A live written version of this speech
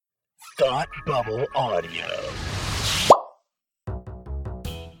Thought Bubble Audio.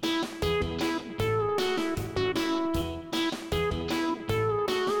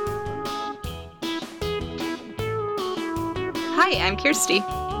 Hi, I'm Kirsty.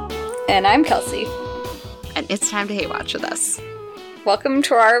 And I'm Kelsey. And it's time to hate watch with us. Welcome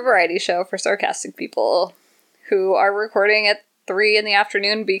to our variety show for sarcastic people who are recording at 3 in the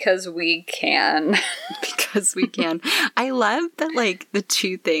afternoon because we can. Because we can. I love that, like, the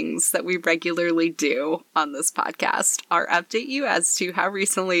two things that we regularly do on this podcast are update you as to how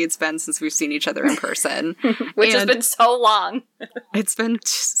recently it's been since we've seen each other in person. Which has been so long. It's been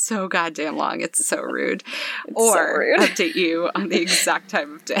so goddamn long. It's so rude. It's so rude. Update you on the exact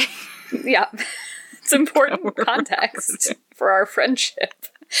time of day. Yeah. It's important context for our friendship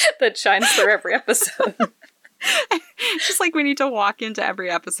that shines through every episode. Just like we need to walk into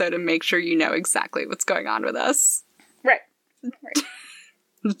every episode and make sure you know exactly what's going on with us. Right.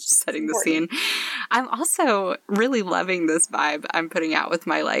 Just setting the scene. I'm also really loving this vibe I'm putting out with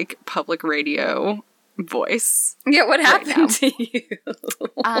my, like, public radio voice. Yeah, what happened to you?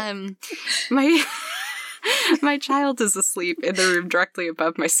 My child is asleep in the room directly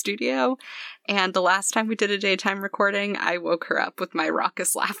above my studio, and the last time we did a daytime recording, I woke her up with my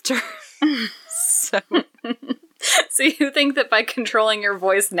raucous laughter. So you think that by controlling your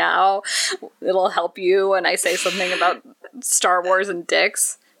voice now, it'll help you when I say something about Star Wars and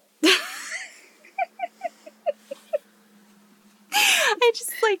dicks? I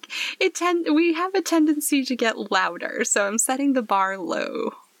just, like, we have a tendency to get louder, so I'm setting the bar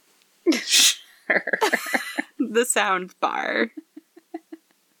low. Sure. The sound bar.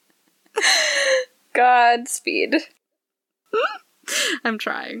 Godspeed. I'm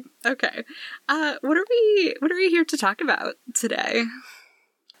trying. Okay. What are we here to talk about today?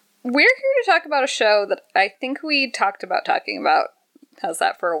 We're here to talk about a show that I think we talked about talking about. How's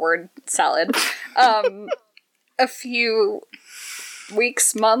that for a word salad? A few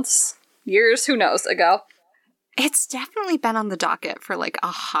weeks, months, years, who knows, ago. It's definitely been on the docket for, like, a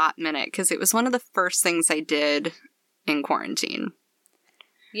hot minute, because it was one of the first things I did in quarantine.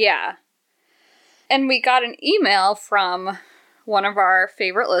 Yeah. And we got an email from one of our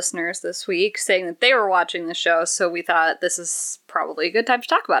favorite listeners this week saying that they were watching the show, so we thought this is probably a good time to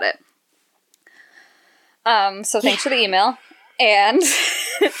talk about it. So thanks for the email. And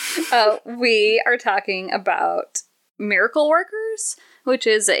we are talking about Miracle Workers, which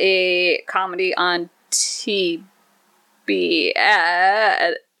is a comedy on TBS.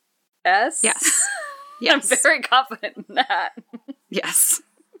 Yes. Yes. I'm very confident in that. Yes.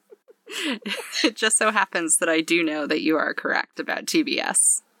 It just so happens that I do know that you are correct about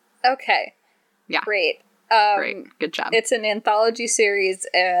TBS. Okay. Yeah. Great. Great. Good job. It's an anthology series,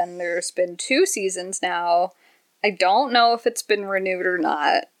 and there's been 2 seasons now. I don't know if it's been renewed or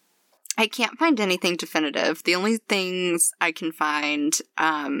not. I can't find anything definitive. The only things I can find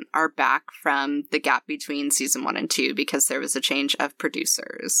are back from the gap between season 1 and 2 because there was a change of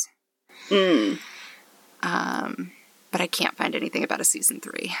producers. But I can't find anything about a season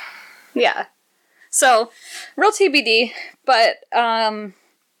 3. Yeah. So, real TBD, but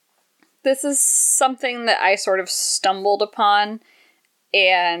this is something that I sort of stumbled upon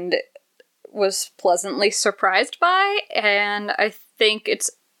and was pleasantly surprised by, and I think it's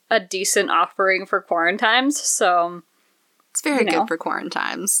a decent offering for quarantines, so... It's very good for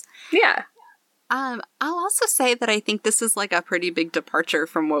quarantines. Yeah. I'll also say that I think this is, like, a pretty big departure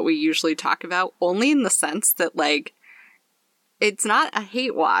from what we usually talk about, only in the sense that, like, it's not a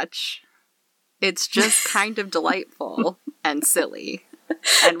hate watch. It's just kind of delightful and silly.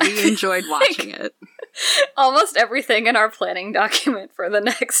 And we enjoyed watching it. Almost everything in our planning document for the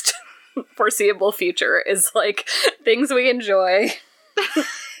next foreseeable future is, like, things we enjoy.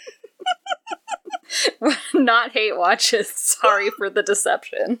 Not hate watches. Sorry for the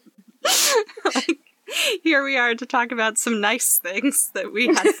deception. Like, here we are to talk about some nice things that we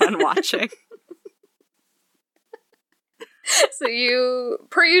had fun watching. So you,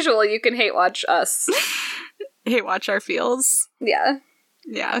 per usual, you can hate watch us. Hate watch our feels. Yeah.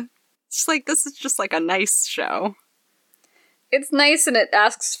 Yeah. It's like, this is just like a nice show. It's nice and it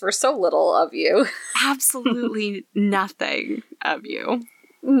asks for so little of you. Absolutely nothing of you.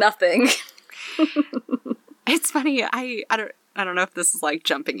 Nothing. It's funny, I don't know if this is like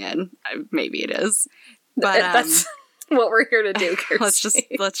jumping in. Maybe it is. But that's what we're here to do,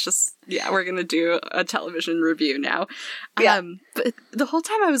 Kirsty. Let's just yeah, we're gonna do a television review now. Yeah. But the whole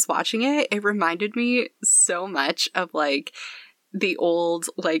time I was watching it, it reminded me so much of, like, the old,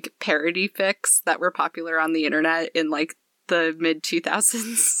 like, parody fics that were popular on the internet in, like, the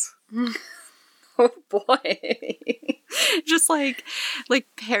mid-2000s. Oh boy. Just like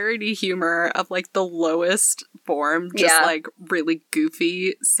parody humor of like the lowest form, just Yeah. like really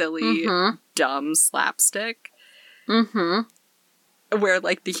goofy, silly, dumb slapstick. Where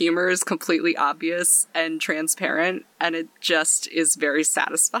like the humor is completely obvious and transparent, and it just is very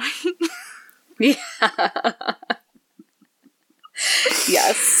satisfying. Yeah.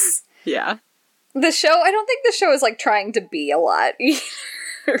 Yes. Yeah. The show, I don't think the show is like trying to be a lot.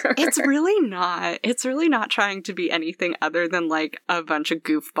 It's really not. It's really not trying to be anything other than like a bunch of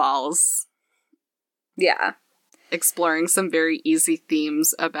goofballs Yeah. exploring some very easy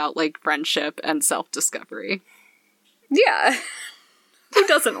themes about like friendship and self-discovery. Yeah. Who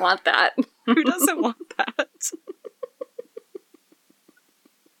doesn't want that? Who doesn't want that?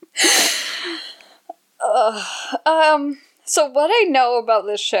 So what I know about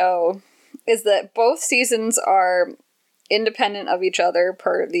this show is that both seasons are independent of each other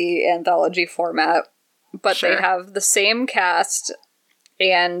per the anthology format, but Sure. they have the same cast,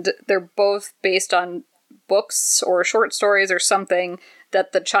 and they're both based on books or short stories or something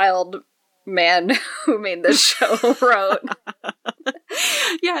that the child man who made this show wrote.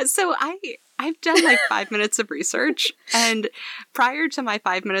 Yeah, so I've done like 5 minutes of research, and prior to my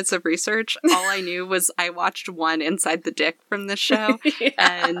 5 minutes of research, all I knew was I watched one Inside the Dick from this show,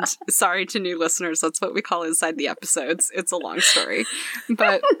 and sorry to new listeners, that's what we call Inside the Episodes. It's a long story,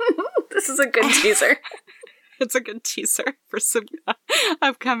 but This is a good teaser. it's a good teaser for some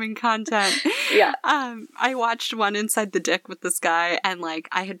upcoming content. Yeah. I watched one Inside the Dick with this guy, and like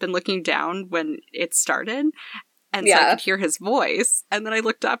I had been looking down when it started, and so I Yeah. could hear his voice, and then I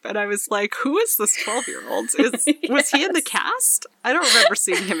looked up and I was like, who is this 12-year-old? Was he in the cast? I don't remember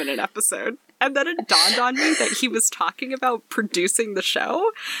seeing him in an episode. And then it dawned on me that he was talking about producing the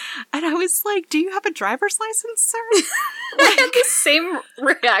show, and I was like, do you have a driver's license, sir? I had the same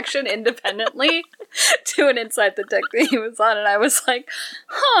reaction independently to an Inside the Dick that he was on, and I was like,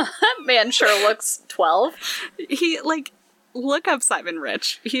 huh, that man sure looks 12. He, like, look up Simon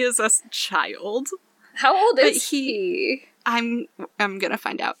Rich. He is a child. How old But is he? I'm gonna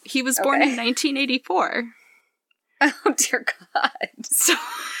find out. He was born Okay. in 1984. Oh, dear God. So,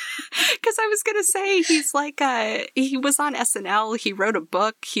 because I was gonna say he's like he was on SNL. He wrote a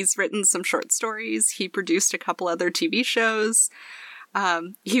book. He's written some short stories. He produced a couple other TV shows.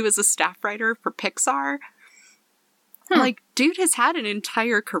 He was a staff writer for Pixar. Like, dude has had an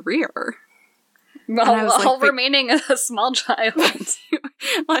entire career. Well, And I was like, while but- remaining a small child.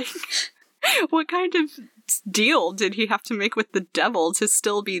 Like, what kind of deal did he have to make with the devil to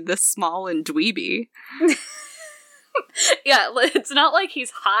still be this small and dweeby? Yeah, it's not like he's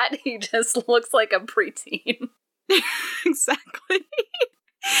hot, he just looks like a preteen. Exactly.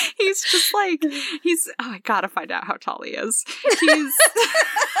 He's just like, I gotta find out how tall he is.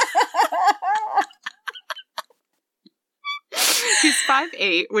 He's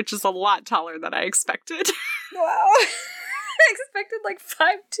 5'8", which is a lot taller than I expected. Wow. I expected like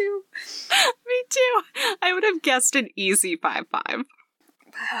 5'2". Me too. I would have guessed an easy 5'5".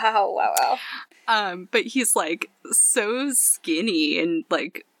 Wow. But he's like so skinny and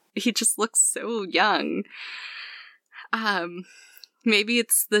like he just looks so young. Maybe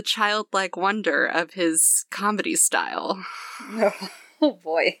it's the childlike wonder of his comedy style. Oh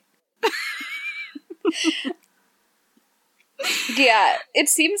boy. Yeah, it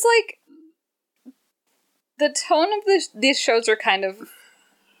seems like the tone of these shows are kind of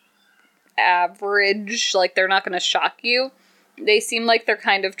average. Like, they're not going to shock you. They seem like they're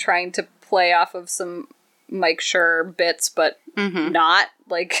kind of trying to play off of some Mike Schur bits, but not.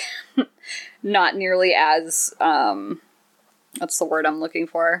 Like, not nearly as, what's the word I'm looking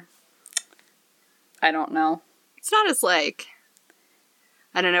for? I don't know. It's not as like,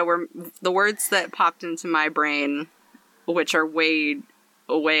 I don't know, the words that popped into my brain, which are way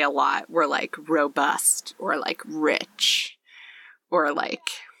a lot, were like robust or like rich or like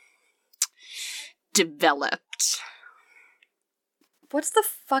developed. What's the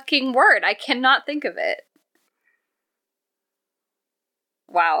fucking word? I cannot think of it.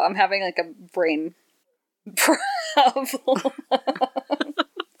 Wow, I'm having like a brain problem.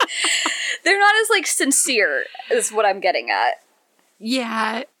 They're not as like sincere, is what I'm getting at.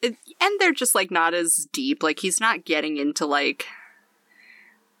 Yeah, and they're just like not as deep. Like he's not getting into like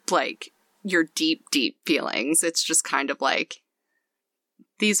your deep feelings. It's just kind of like,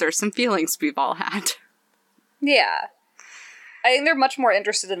 these are some feelings we've all had. Yeah. I think they're much more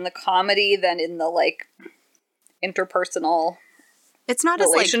interested in the comedy than in the like interpersonal. It's not as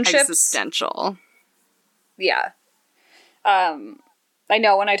like Relationships? existential. Yeah. I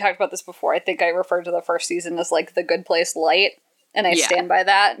know when I talked about this before, I think I referred to the first season as like The Good Place Light, and I Yeah. stand by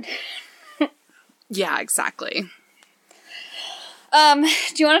that. Yeah, exactly.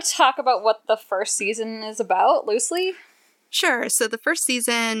 Do you want to talk about what the first season is about, loosely? Sure. So the first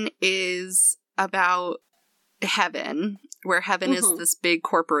season is about Heaven, where Heaven is this big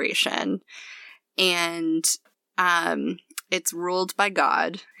corporation. And it's ruled by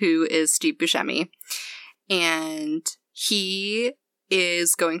God, who is Steve Buscemi. And he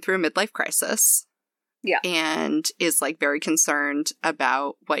is going through a midlife crisis. Yeah. And is, like, very concerned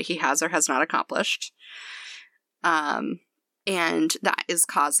about what he has or has not accomplished. And that is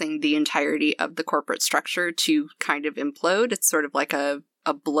causing the entirety of the corporate structure to kind of implode. It's sort of like a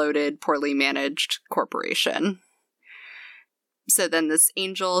bloated, poorly managed corporation. So then this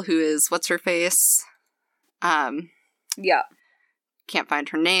angel who is, what's her face? Yeah. Can't find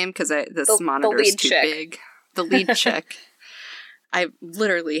her name because this monitor is too big. The lead chick. I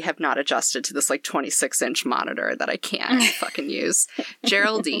literally have not adjusted to this, like, 26-inch monitor that I can't fucking use.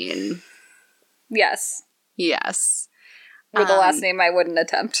 Geraldine. Yes. Yes. With the last name I wouldn't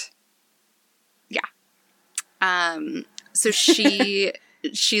attempt. Yeah. So she's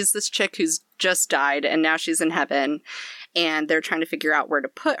this chick who's just died, and now she's in heaven, and they're trying to figure out where to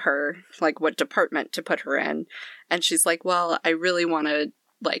put her, like, what department to put her in. And she's like, well, I really want to,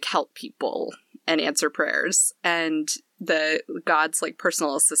 like, help people and answer prayers. And the God's, like,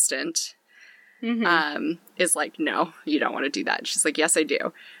 personal assistant is like, no, you don't want to do that. And she's like, yes, I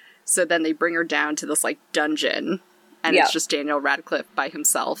do. So then they bring her down to this, like, dungeon, and it's just Daniel Radcliffe by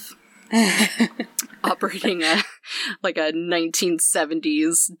himself. Operating a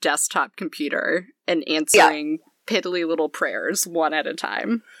 1970s desktop computer and answering piddly little prayers one at a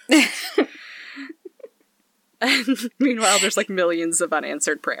time. And meanwhile, there's, like, millions of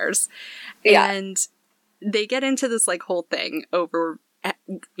unanswered prayers. Yeah. And they get into this, like, whole thing over,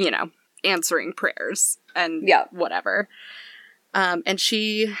 you know, answering prayers and whatever. And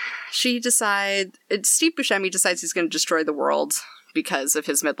Steve Buscemi decides he's going to destroy the world because of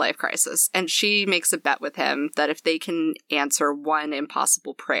his midlife crisis. And she makes a bet with him that if they can answer one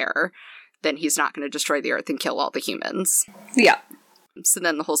impossible prayer, then he's not going to destroy the earth and kill all the humans. Yeah. So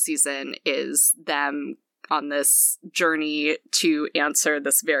then the whole season is them on this journey to answer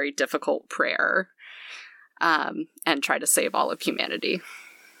this very difficult prayer and try to save all of humanity.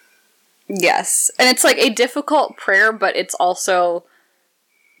 Yes. And it's, like, a difficult prayer, but it's also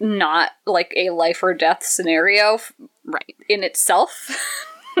not, like, a life or death scenario right in itself.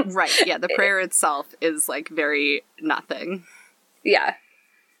 Right, yeah, the prayer itself is, like, very nothing. Yeah.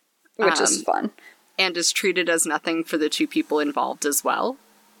 Which is fun. And is treated as nothing for the two people involved as well.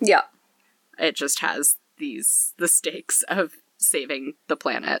 Yeah. It just has the stakes of saving the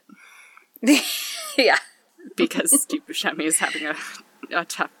planet. Yeah. Because Steve Buscemi is having a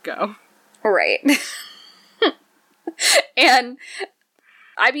tough go. Right. And,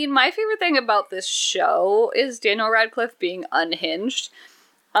 I mean, my favorite thing about this show is Daniel Radcliffe being unhinged.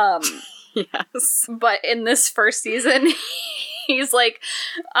 Yes. But in this first season, he's, like,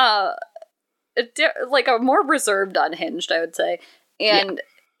 a more reserved unhinged, I would say. And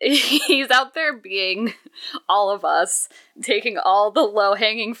he's out there being all of us, taking all the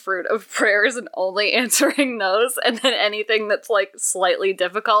low-hanging fruit of prayers and only answering those, and then anything that's, like, slightly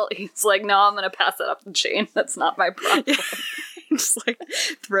difficult, he's like, no, I'm gonna pass it up the chain. That's not my problem. Just, like,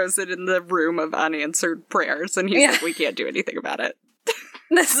 throws it in the room of unanswered prayers, and he's like, we can't do anything about it.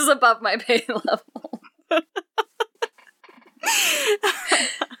 This is above my pay level.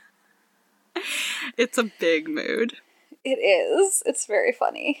 It's a big mood. It is. It's very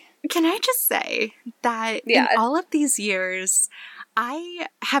funny. Can I just say that in all of these years, I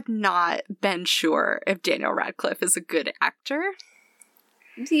have not been sure if Daniel Radcliffe is a good actor.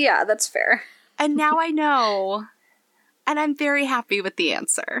 Yeah, that's fair. And now I know. And I'm very happy with the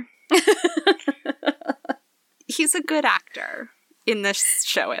answer. He's a good actor. In this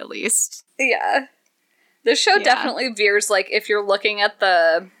show, at least. Yeah. The show definitely veers, like, if you're looking at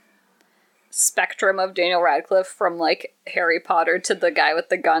the spectrum of Daniel Radcliffe from, like, Harry Potter to the guy with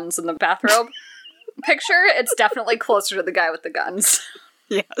the guns in the bathrobe picture, it's definitely closer to the guy with the guns.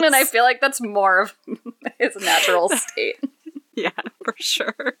 Yes. And I feel like that's more of his natural state. Yeah, for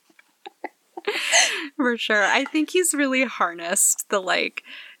sure. For sure. I think he's really harnessed the, like,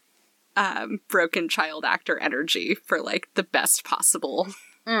 broken child actor energy for, like, the best possible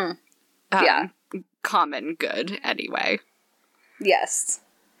common good anyway. Yes.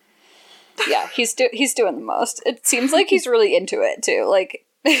 Yeah, he's doing the most. It seems like he's really into it too. Like,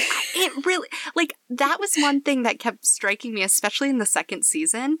 it really, like, that was one thing that kept striking me, especially in the second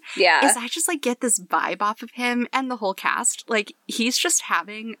season. Yeah. Is I just, like, get this vibe off of him and the whole cast. Like, he's just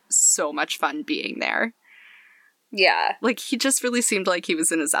having so much fun being there. Yeah. Like, he just really seemed like he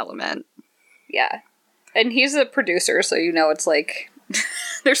was in his element. Yeah. And he's a producer, so you know it's like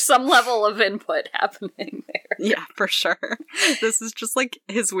there's some level of input happening there. Yeah, for sure. This is just like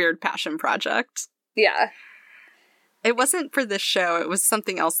his weird passion project. Yeah. It wasn't for this show, it was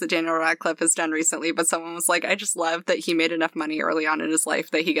something else that Daniel Radcliffe has done recently, but someone was like, I just love that he made enough money early on in his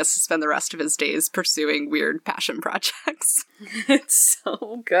life that he gets to spend the rest of his days pursuing weird passion projects. It's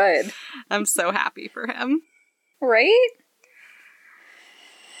so good. I'm so happy for him. Right?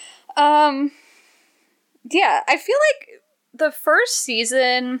 Yeah, I feel like the first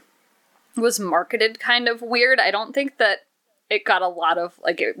season was marketed kind of weird. I don't think that it got a lot of,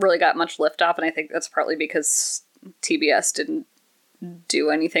 like, it really got much lift off, and I think that's partly because TBS didn't do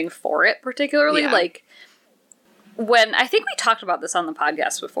anything for it particularly. Yeah. Like, when, I think we talked about this on the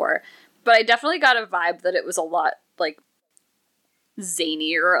podcast before, but I definitely got a vibe that it was a lot, like,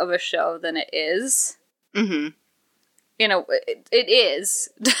 zanier of a show than it is. Mm-hmm. You know, it is,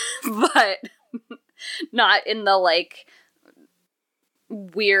 but not in the, like,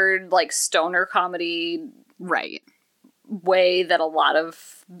 weird, like, stoner comedy Right. way that a lot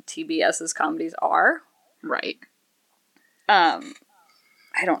of TBS's comedies are. Right. I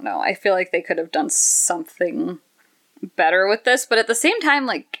don't know. I feel like they could have done something better with this, but at the same time,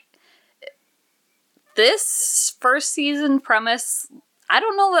 like, this first season premise, I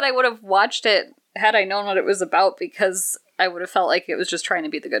don't know that I would have watched it had I known what it was about, because I would have felt like it was just trying to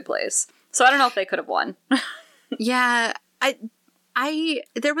be The Good Place. So I don't know if they could have won. Yeah, I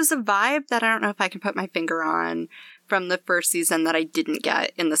there was a vibe that I don't know if I can put my finger on from the first season that I didn't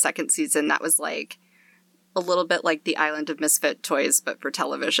get in the second season. That was like a little bit like the Island of Misfit Toys, but for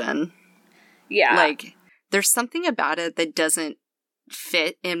television. Yeah. Like, there's something about it that doesn't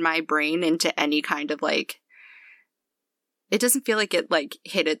fit in my brain into any kind of, like, it doesn't feel like it, like,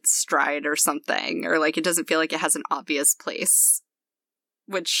 hit its stride or something, or, like, it doesn't feel like it has an obvious place,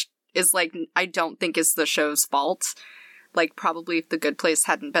 which is, like, I don't think is the show's fault. Like, probably if The Good Place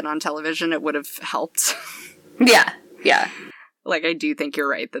hadn't been on television, it would have helped. Yeah. Yeah. Like, I do think you're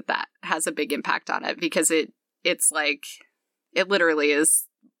right that has a big impact on it, because it's like, it literally is,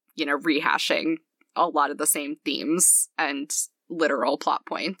 you know, rehashing a lot of the same themes and literal plot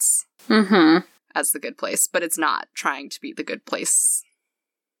points as The Good Place, but it's not trying to be The Good Place.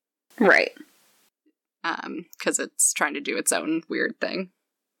 Right. Because it's trying to do its own weird thing.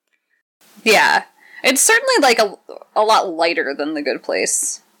 Yeah. It's certainly, like, a lot lighter than The Good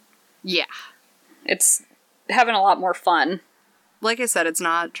Place. Yeah. It's having a lot more fun. Like I said, it's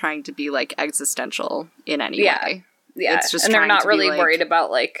not trying to be, like, existential in any way. Yeah, It's just and they're trying not to be, really like, worried about,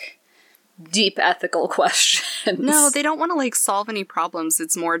 like, deep ethical questions. No, they don't want to, like, solve any problems.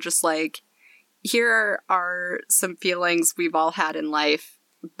 It's more just like, here are some feelings we've all had in life,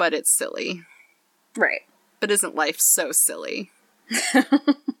 but it's silly. Right. But isn't life so silly?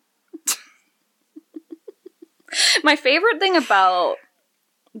 My favorite thing about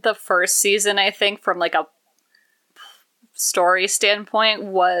the first season, I think, from, like, a story standpoint,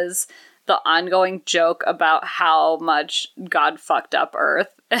 was the ongoing joke about how much God fucked up Earth.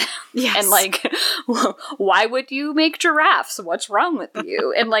 Yes. And, like, why would you make giraffes? What's wrong with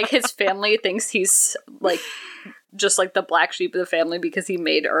you? And, like, his family thinks he's, like, just, like, the black sheep of the family because he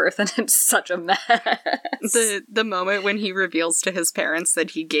made Earth, and it's such a mess. The moment when he reveals to his parents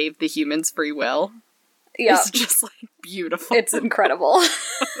that he gave the humans free will is just, like, beautiful. It's incredible.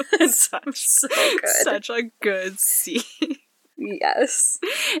 It's so good. Such a good scene. Yes.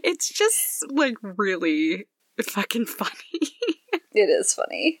 It's just, like, really fucking funny. It is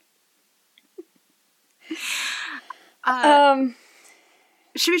funny.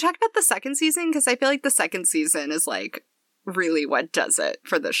 Should we talk about the second season? Because I feel like the second season is, like, really what does it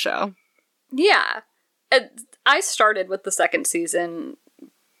for this show. Yeah. I started with the second season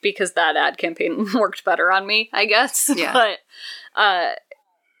because that ad campaign worked better on me, I guess. Yeah. But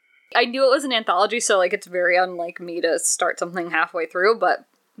I knew it was an anthology, so, like, it's very unlike me to start something halfway through, but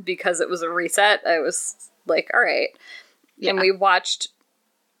because it was a reset, I was like, all right. Yeah. And we watched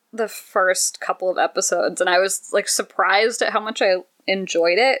the first couple of episodes, and I was, like, surprised at how much I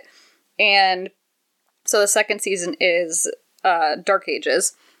enjoyed it. And so the second season is Dark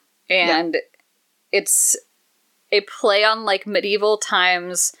Ages, and it's a play on, like, medieval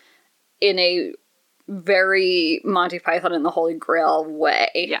times in a very Monty Python and the Holy Grail way.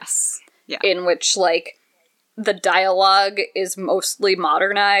 Yes. Yeah. In which, like, the dialogue is mostly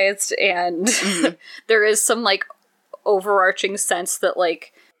modernized, and there is some, like, overarching sense that,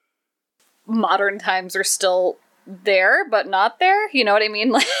 like, modern times are still there, but not there. You know what I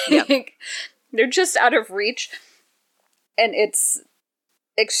mean? Like, they're just out of reach. And it's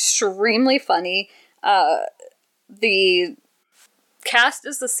extremely funny. The cast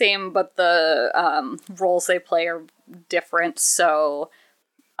is the same, but the roles they play are different. So,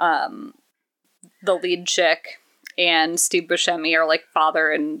 the lead chick and Steve Buscemi are like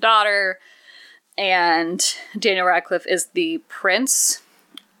father and daughter, and Daniel Radcliffe is the prince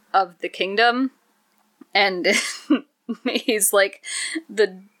of the kingdom, and he's like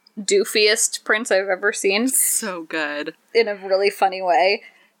the doofiest prince I've ever seen. So good. In a really funny way.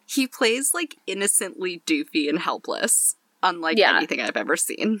 He plays like innocently doofy and helpless, unlike anything I've ever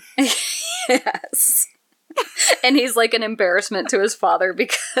seen. Yes. And he's like an embarrassment to his father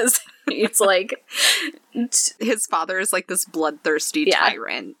because he's like... His father is like this bloodthirsty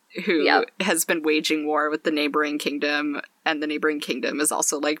tyrant who has been waging war with the neighboring kingdom, and the neighboring kingdom is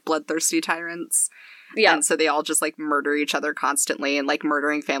also like bloodthirsty tyrants. Yeah. And so they all just like murder each other constantly, and like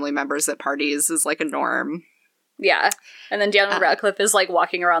murdering family members at parties is like a norm. Yeah. And then Daniel Radcliffe is like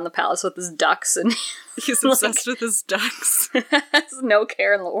walking around the palace with his ducks, and he's obsessed with his ducks. Has no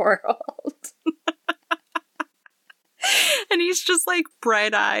care in the world. And he's just like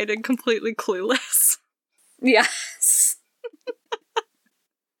bright-eyed and completely clueless. Yes.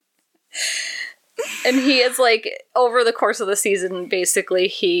 And he is like, over the course of the season, basically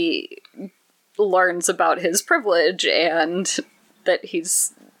he learns about his privilege and that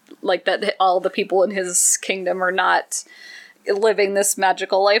he's like, that all the people in his kingdom are not living this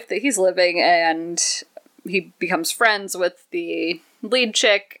magical life that he's living, and he becomes friends with the lead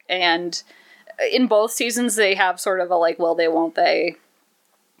chick, and in both seasons they have sort of a like, will they, won't they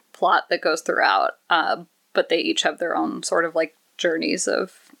plot that goes throughout, but they each have their own sort of like journeys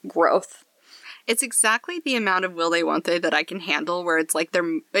of growth. It's exactly the amount of will they, won't they that I can handle, where it's like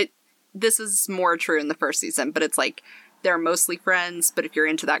this is more true in the first season, but it's like they're mostly friends, but if you're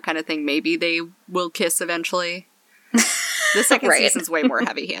into that kind of thing, maybe they will kiss eventually. The second season's way more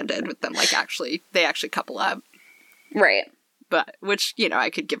heavy-handed with them, like they actually couple up. Right. But, which, you know, I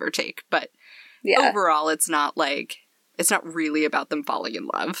could give or take, but overall it's not really about them falling in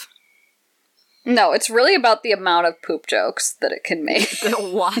love. No, it's really about the amount of poop jokes that it can make.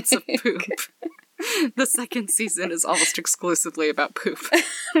 Lots of poop. The second season is almost exclusively about poop.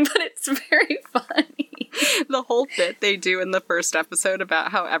 But it's very funny. The whole bit they do in the first episode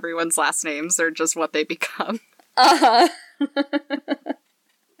about how everyone's last names are just what they become. Uh-huh.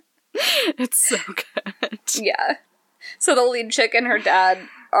 It's so good. Yeah. So the lead chick and her dad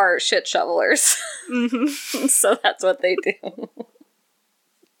are shit shovelers. Mm-hmm. So that's what they do.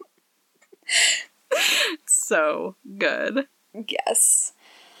 So good. Yes.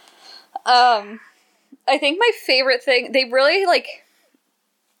 I think my favorite thing, they really, like,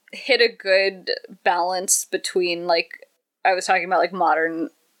 hit a good balance between, like, I was talking about, like,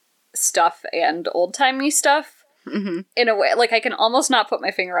 modern stuff and old-timey stuff. Mm-hmm. In a way, like, I can almost not put my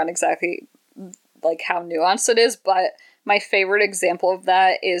finger on exactly, like, how nuanced it is, but my favorite example of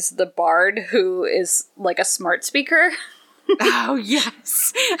that is the bard who is, like, a smart speaker. Oh,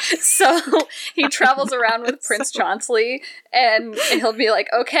 yes. So he travels around with Prince Chauncey, and he'll be like,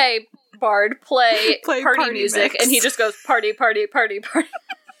 okay, bard, play party music. Mix. And he just goes, party, party, party, party.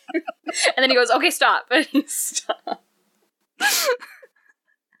 And then he goes, okay, stop. And he stops.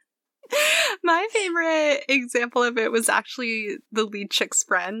 My favorite example of it was actually the lead chick's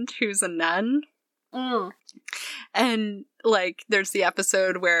friend, who's a nun. Mm. And, like, there's the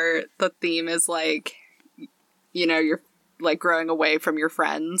episode where the theme is, like, you know, you're, like, growing away from your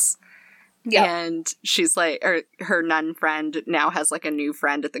friends. Yeah. And she's, like, or her nun friend now has, like, a new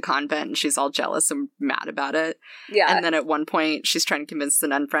friend at the convent, and she's all jealous and mad about it. Yeah. And then at one point, she's trying to convince the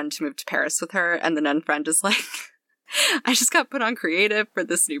nun friend to move to Paris with her, and the nun friend is like, I just got put on creative for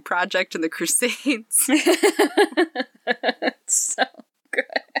this new project in the Crusades. It's so good.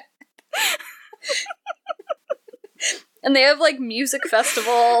 And they have, like, music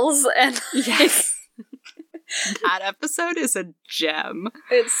festivals, and yes. That episode is a gem.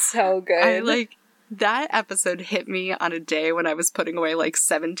 It's so good. That episode hit me on a day when I was putting away, like,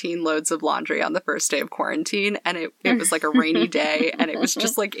 17 loads of laundry on the first day of quarantine, and it was, like, a rainy day, and it was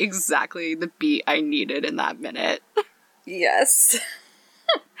just, like, exactly the beat I needed in that minute. Yes.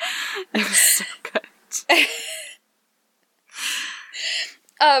 It was so good.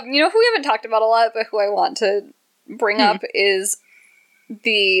 You know who we haven't talked about a lot, but who I want to bring up is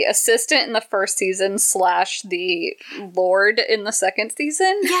the assistant in the first season / the lord in the second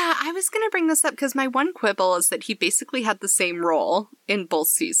season. Yeah, I was going to bring this up because my one quibble is that he basically had the same role in both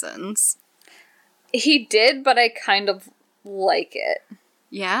seasons. He did, but I kind of like it.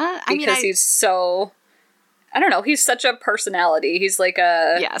 Yeah? Because he's so... I don't know, he's such a personality. He's like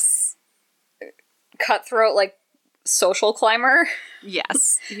a... Yes. Cutthroat, like, social climber.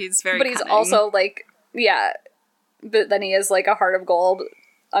 Yes, he's very But he's also, like, yeah... but then he is like a heart of gold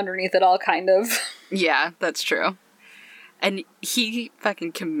underneath it all, kind of. Yeah, that's true. And he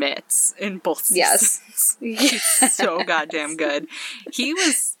fucking commits in both Yes. seasons. He's so goddamn good. He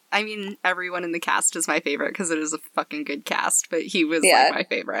was, I mean, everyone in the cast is my favorite because it is a fucking good cast, but he was like my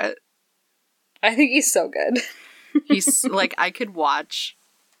favorite. I think he's so good. He's like, I could watch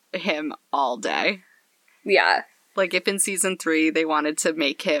him all day. Yeah. Like, if in season 3 they wanted to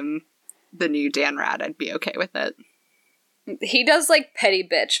make him the new Dan Rad, I'd be okay with it. He does, like, petty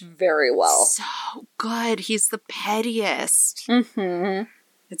bitch very well. So good. He's the pettiest. Mm-hmm.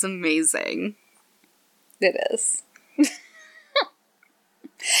 It's amazing. It is.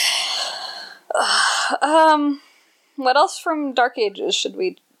 What else from Dark Ages should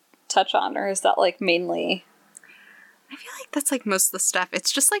we touch on? Or is that, like, mainly... I feel like that's, like, most of the stuff.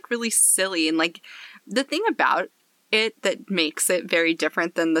 It's just, like, really silly. And, like, the thing about it that makes it very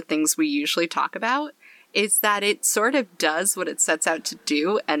different than the things we usually talk about is that it sort of does what it sets out to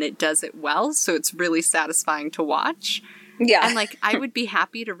do, and it does it well, so it's really satisfying to watch. Yeah. And, like, I would be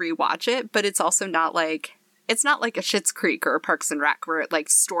happy to rewatch it, but it's also not, like... It's not like a Schitt's Creek or a Parks and Rec where it, like,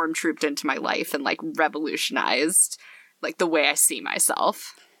 stormtrooped into my life and, like, revolutionized, like, the way I see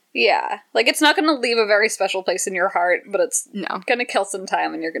myself. Yeah. Like, it's not going to leave a very special place in your heart, but it's going to kill some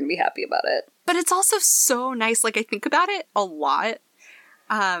time and you're going to be happy about it. But it's also so nice. Like, I think about it a lot.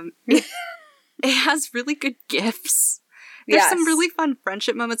 It has really good gifts. There's some really fun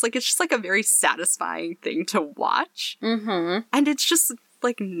friendship moments. Like, it's just, like, a very satisfying thing to watch. Mm-hmm. And it's just,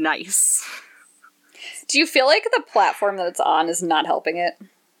 like, nice. Do you feel like the platform that it's on is not helping it?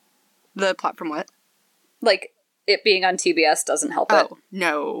 The platform what? Like, it being on TBS doesn't help it? Oh,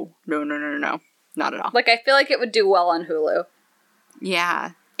 no. No. Not at all. Like, I feel like it would do well on Hulu.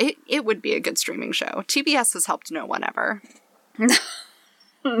 Yeah. It would be a good streaming show. TBS has helped no one ever.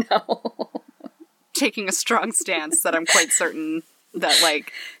 No. Taking a strong stance that I'm quite certain that,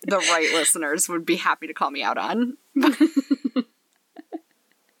 like, the right listeners would be happy to call me out on.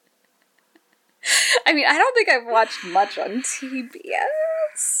 I mean, I don't think I've watched much on TBS.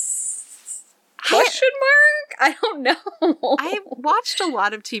 Question mark? I don't know. I watched a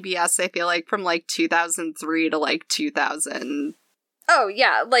lot of TBS, I feel like, from, like, 2003 to, like, 2012, Oh,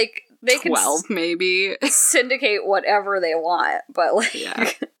 yeah, like, they can maybe. syndicate whatever they want, but, like,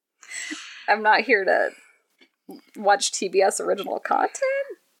 Yeah. I'm not here to watch TBS original content.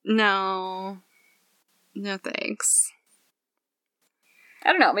 No. No thanks.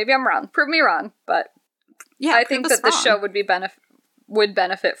 I don't know, maybe I'm wrong. Prove me wrong, but Yeah, I think that the show would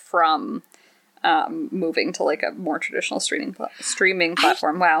benefit from moving to, like, a more traditional streaming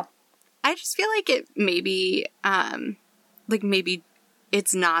platform. Wow. I just feel like it maybe, maybe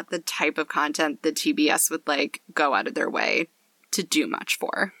it's not the type of content that TBS would, like, go out of their way to do much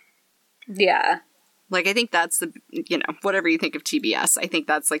for. Yeah. Like, I think that's the, you know, whatever you think of TBS, I think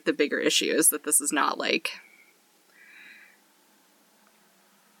that's, like, the bigger issue is that this is not, like,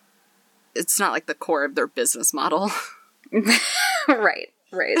 it's not, like, the core of their business model. Right,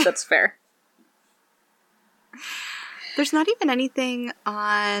 that's fair. There's not even anything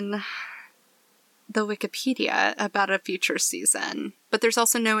on the Wikipedia about a future season, but there's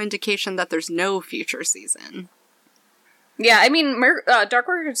also no indication that there's no future season. Yeah, I mean, Dark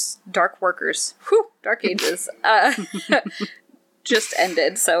Ages, just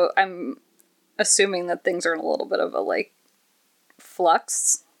ended, so I'm assuming that things are in a little bit of a, like,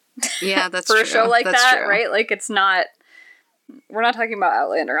 flux. Yeah, that's for true. a show like that's that, true. right? Like, it's not, we're not talking about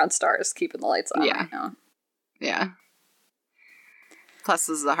Outlander on Starz keeping the lights on right now. Yeah. Plus,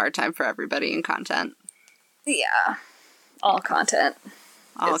 this is a hard time for everybody in content. Yeah. All content.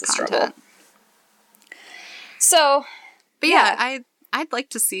 All is a content. struggle. So, but yeah, I'd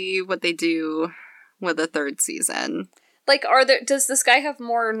like to see what they do with a third season. Like, does this guy have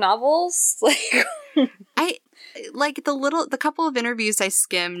more novels? Like, the couple of interviews I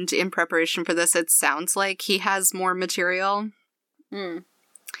skimmed in preparation for this, it sounds like he has more material. Mm.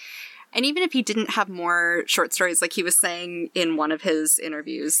 And even if he didn't have more short stories, like he was saying in one of his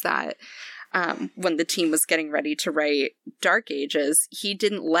interviews that when the team was getting ready to write Dark Ages, he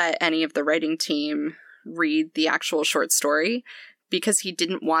didn't let any of the writing team read the actual short story because he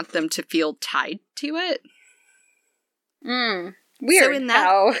didn't want them to feel tied to it. Weird so in that...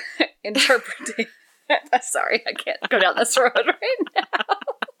 how interpreting... Sorry, I can't go down this road right now.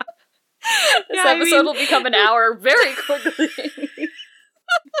 This episode will become an hour very quickly.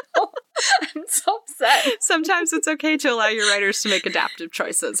 I'm so upset. Sometimes it's okay to allow your writers to make adaptive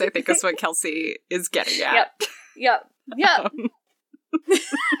choices, I think is what Kelsey is getting at. Yep.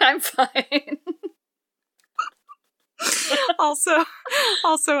 I'm fine. Also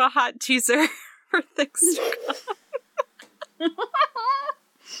a hot teaser for things to come.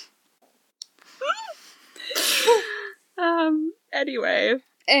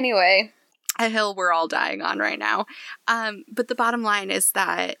 Anyway. A hill we're all dying on right now. But the bottom line is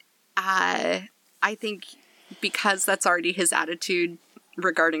that I think because that's already his attitude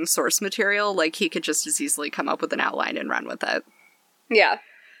regarding source material, like, he could just as easily come up with an outline and run with it. Yeah,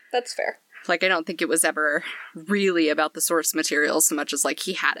 that's fair. Like, I don't think it was ever really about the source material so much as, like,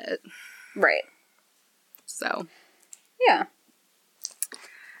 he had it. Right. So. Yeah.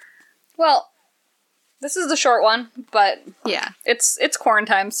 Well, this is the short one, but yeah, it's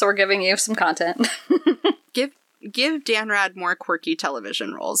quarantine, so we're giving you some content. Give Dan Rad more quirky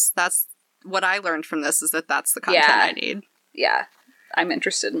television roles. That's what I learned from this, is that that's the content I need. Yeah, I'm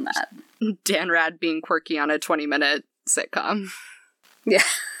interested in that. Dan Rad being quirky on a 20-minute sitcom. Yeah.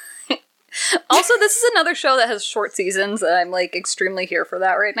 Also, this is another show that has short seasons, and I'm, like, extremely here for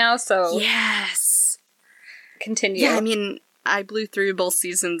that right now, so... Yes! Continue. Yeah, I mean, I blew through both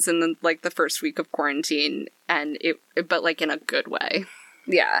seasons in, the first week of quarantine, and but, like, in a good way.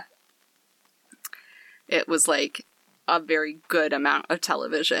 Yeah. It was, like, a very good amount of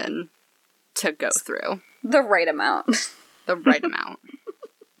television to go through. The right amount. The right amount.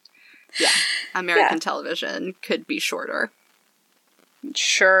 Yeah. American television could be shorter.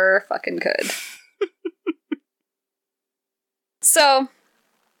 Sure fucking could. So,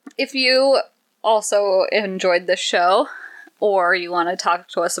 if you also enjoyed this show, or you want to talk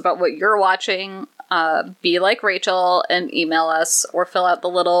to us about what you're watching, be like Rachel and email us, or fill out the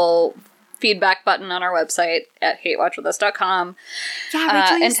little feedback button on our website at hatewatchwithus.com. Yeah,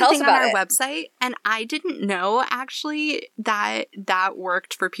 Rachel used tell us on about our it. website, and I didn't know, actually, that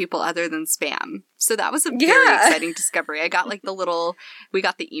worked for people other than spam. So that was a very exciting discovery. I got, like, we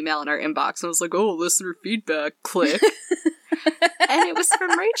got the email in our inbox, and I was like, oh, listener feedback, click. And it was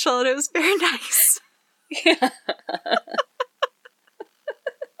from Rachel, and it was very nice. Yeah.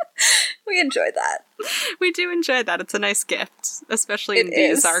 We enjoy that. We do enjoy that. It's a nice gift, especially in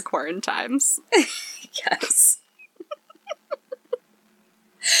these our quarantine times. Yes.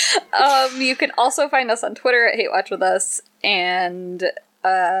 You can also find us on Twitter at HateWatchWithUs, and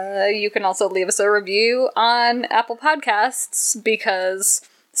you can also leave us a review on Apple Podcasts, because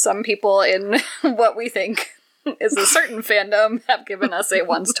some people in what we think is a certain fandom have given us a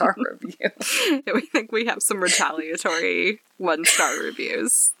 1-star review. Yeah, we think we have some retaliatory 1-star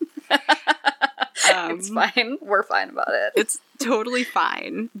reviews. It's fine. We're fine about it. It's totally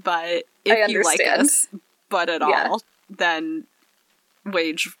fine, but if you like us, but at all, then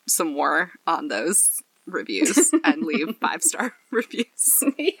wage some war on those reviews and leave 5-star reviews.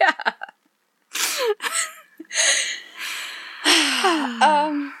 Yeah.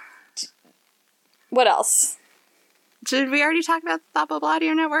 What else? Did we already talk about the Thought Bubble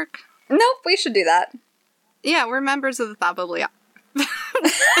Audio Network? Nope, we should do that. Yeah, we're members of the Thought Bubble. Time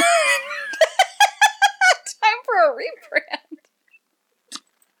for a rebrand.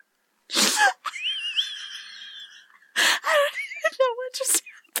 I don't even know what just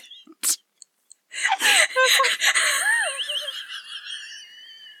happened.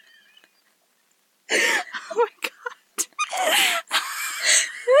 Oh my god.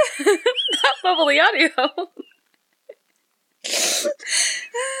 That bubbly audio.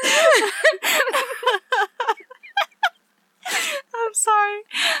 I'm sorry.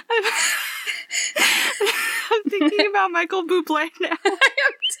 I'm thinking about Michael Bublé now. I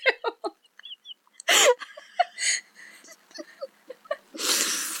am too.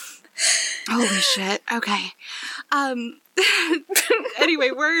 Holy shit. Okay.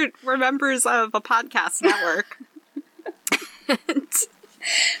 Anyway, we're members of a podcast network. And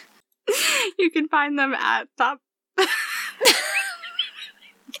you can find them at Thought.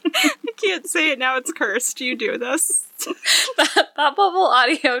 I can't say it now, it's cursed. You do this.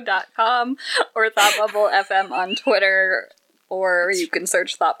 ThoughtBubbleAudio.com or ThoughtBubbleFM on Twitter, or you can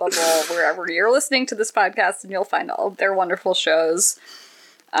search Thought Bubble wherever you're listening to this podcast and you'll find all of their wonderful shows.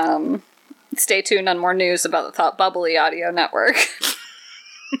 Stay tuned on more news about the Thought Bubbly Audio Network.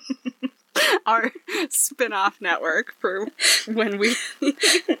 Our spin-off network for when we...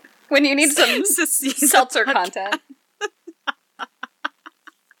 when you need some seltzer content.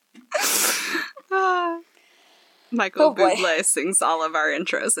 Michael Bublé sings all of our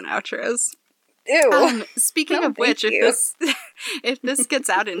intros and outros. Ew. Speaking of which, if this gets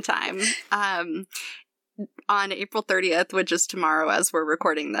out in time, on April 30th, which is tomorrow as we're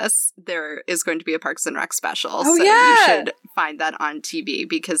recording this, there is going to be a Parks and Rec special. Oh, so yeah. You should find that on TV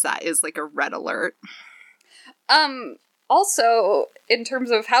because that is like a red alert. Also, in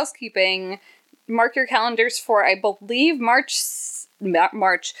terms of housekeeping, mark your calendars for, I believe, May 16th?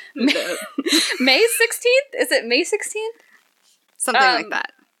 Is it May 16th? Something like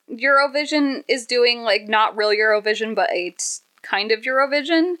that. Eurovision is doing, like, not real Eurovision, but a kind of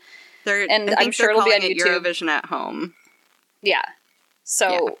Eurovision. I'm sure it'll be on YouTube. Eurovision at Home. Yeah.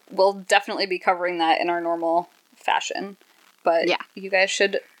 So we'll definitely be covering that in our normal fashion. But you guys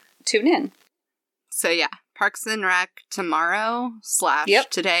should tune in. So yeah, Parks and Rec tomorrow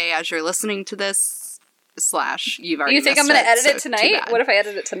 / today as you're listening to this / you've already You think I'm going to edit it so tonight? What if I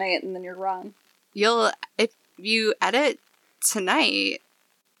edit it tonight and then you're wrong? If you edit tonight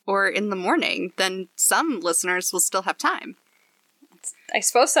or in the morning, then some listeners will still have time. I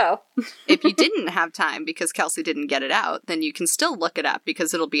suppose so. If you didn't have time because Kelsey didn't get it out, then you can still look it up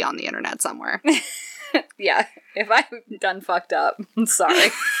because it'll be on the internet somewhere. Yeah. If I've done fucked up, I'm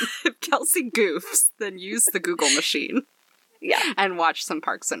sorry. If Kelsey goofs, then use the Google machine. Yeah. And watch some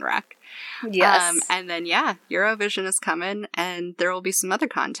Parks and Rec. Yes. And then, Eurovision is coming, and there will be some other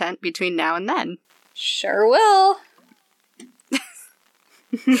content between now and then. Sure will.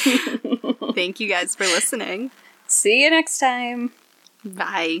 Thank you guys for listening. See you next time.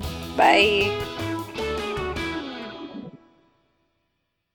 Bye. Bye.